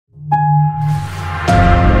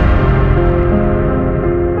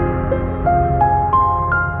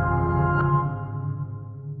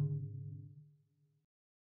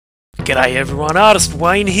G'day everyone, Artist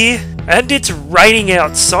Wayne here, and it's raining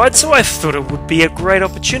outside, so I thought it would be a great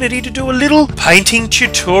opportunity to do a little painting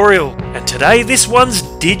tutorial. And today this one's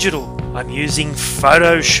digital. I'm using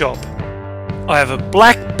Photoshop. I have a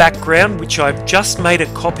black background which I've just made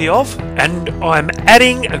a copy of, and I'm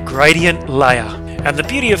adding a gradient layer. And the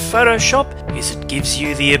beauty of Photoshop is it gives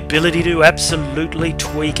you the ability to absolutely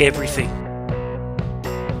tweak everything.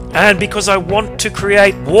 And because I want to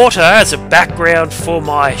create water as a background for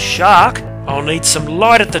my shark, I'll need some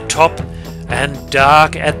light at the top and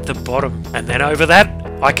dark at the bottom. And then over that,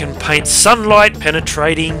 I can paint sunlight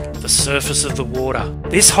penetrating the surface of the water.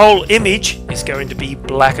 This whole image is going to be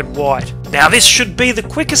black and white. Now this should be the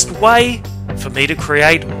quickest way for me to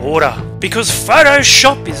create water, because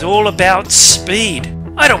Photoshop is all about speed.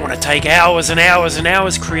 I don't want to take hours and hours and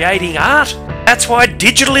hours creating art. That's why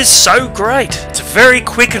digital is so great. It's a very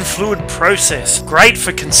quick and fluid process, great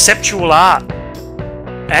for conceptual art.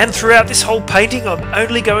 And throughout this whole painting, I'm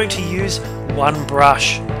only going to use one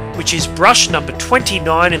brush, which is brush number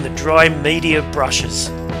 29 in the dry media brushes.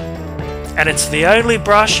 And it's the only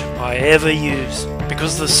brush I ever use,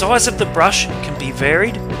 because the size of the brush can be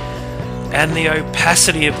varied and the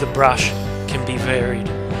opacity of the brush can be varied.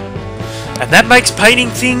 And that makes painting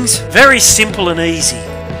things very simple and easy,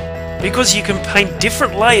 because you can paint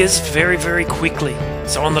different layers very quickly.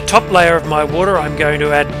 So on the top layer of my water, I'm going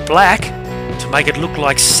to add black to make it look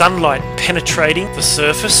like sunlight penetrating the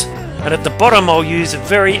surface, and at the bottom I'll use a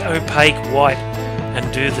very opaque white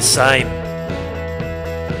and do the same.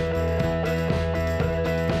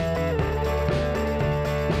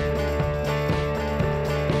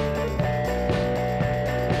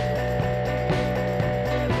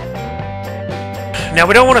 Now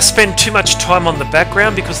we don't want to spend too much time on the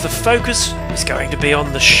background, because the focus is going to be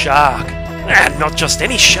on the shark. And not just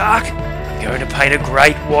any shark, I'm going to paint a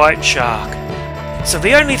great white shark. So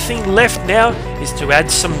the only thing left now is to add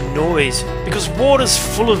some noise, because water's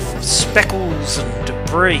full of speckles and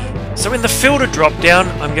debris. So in the filter drop down,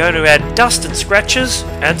 I'm going to add dust and scratches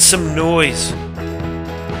and some noise.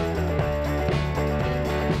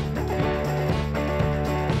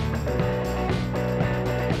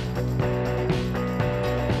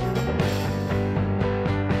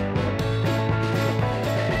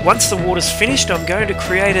 Once the water's finished, I'm going to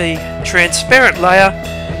create a transparent layer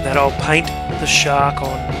that I'll paint the shark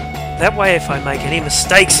on. That way, if I make any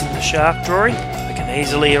mistakes in the shark drawing, I can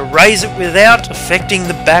easily erase it without affecting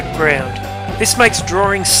the background. This makes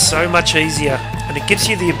drawing so much easier, and it gives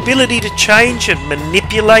you the ability to change and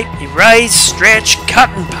manipulate, erase, stretch, cut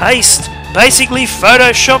and paste. Basically,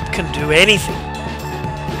 Photoshop can do anything.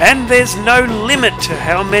 And there's no limit to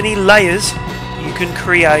how many layers you can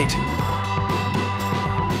create.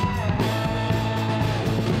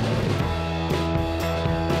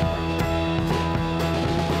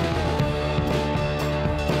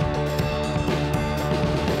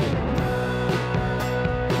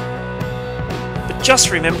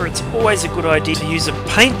 Just remember, it's always a good idea to use a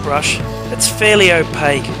paintbrush that's fairly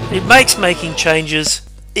opaque. It makes making changes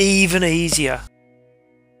even easier.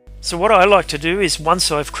 So what I like to do is, once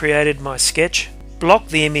I've created my sketch, block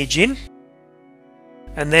the image in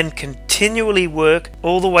and then continually work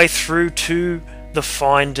all the way through to the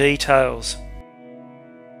fine details.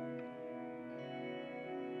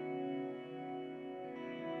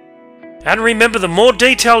 And remember, the more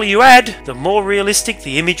detail you add, the more realistic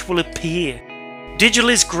the image will appear.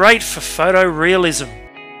 Digital is great for photorealism,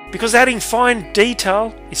 because adding fine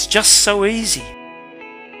detail is just so easy.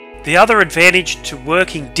 The other advantage to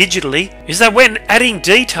working digitally is that when adding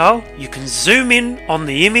detail, you can zoom in on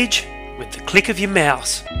the image with the click of your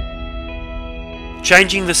mouse.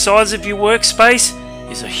 Changing the size of your workspace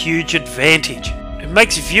is a huge advantage. It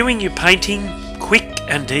makes viewing your painting quick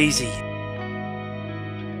and easy.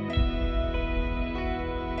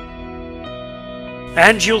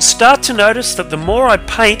 And you'll start to notice that the more I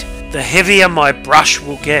paint, the heavier my brush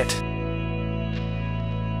will get.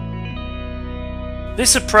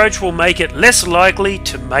 This approach will make it less likely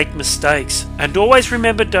to make mistakes. And always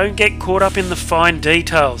remember, don't get caught up in the fine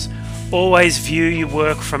details. Always view your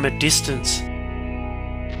work from a distance.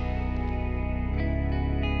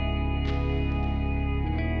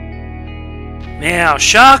 Now,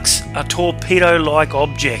 sharks are torpedo-like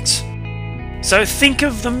objects. So think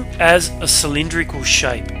of them as a cylindrical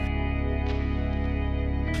shape.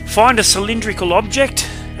 Find a cylindrical object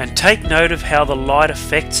and take note of how the light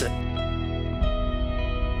affects it.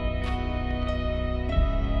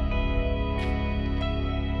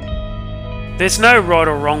 There's no right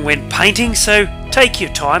or wrong when painting, so take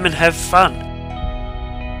your time and have fun.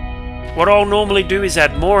 What I'll normally do is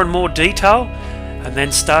add more and more detail and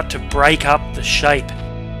then start to break up the shape.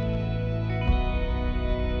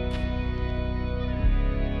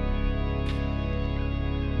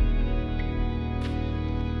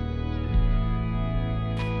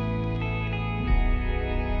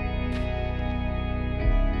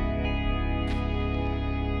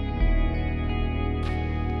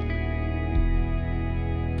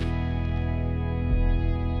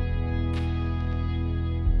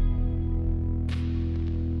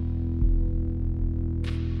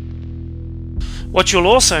 What you'll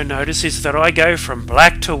also notice is that I go from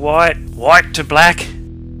black to white, white to black.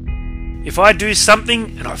 If I do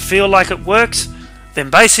something and I feel like it works, then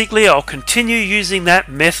basically I'll continue using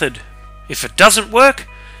that method. If it doesn't work,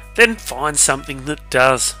 then find something that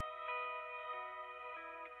does.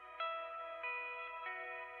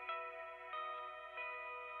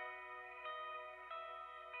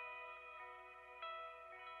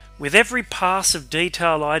 With every pass of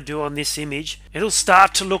detail I do on this image, it'll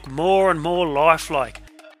start to look more and more lifelike.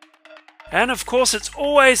 And of course, it's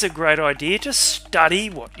always a great idea to study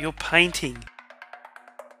what you're painting.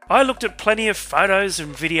 I looked at plenty of photos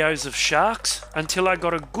and videos of sharks until I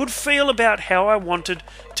got a good feel about how I wanted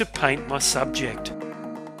to paint my subject.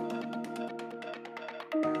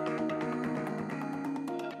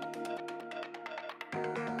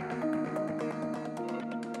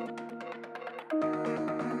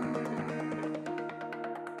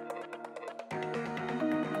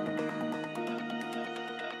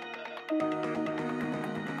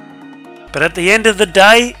 But at the end of the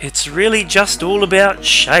day, it's really just all about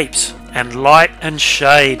shapes and light and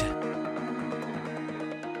shade.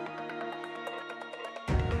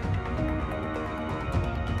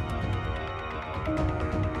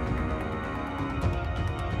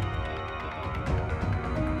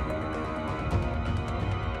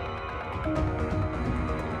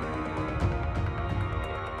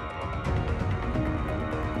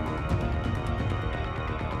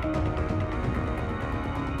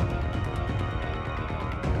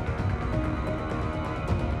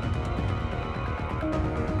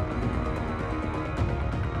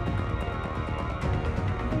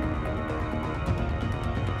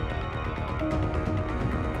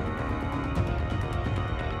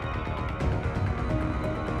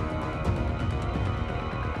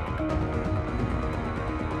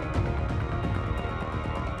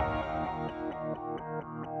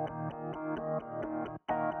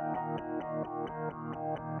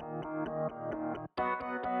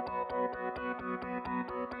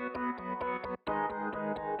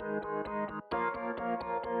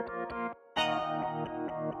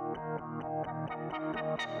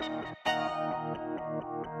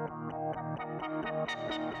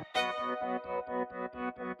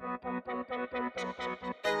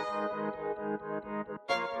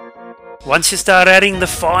 Once you start adding the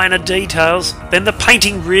finer details, then the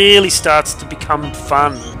painting really starts to become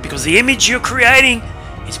fun, because the image you're creating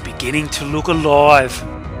is beginning to look alive.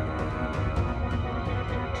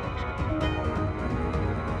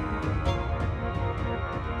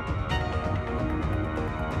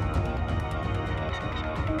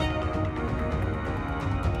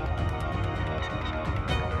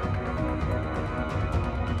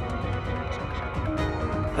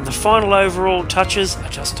 And the final overall touches are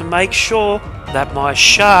just to make sure that my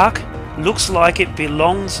shark looks like it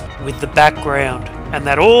belongs with the background and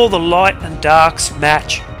that all the light and darks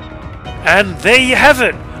match. And there you have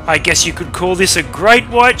it! I guess you could call this a great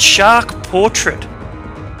white shark portrait.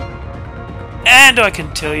 And I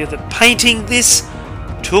can tell you that painting this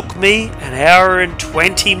took me an hour and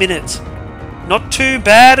 20 minutes. Not too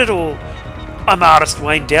bad at all. I'm artist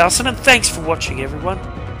Wayne Dowson, and thanks for watching, everyone.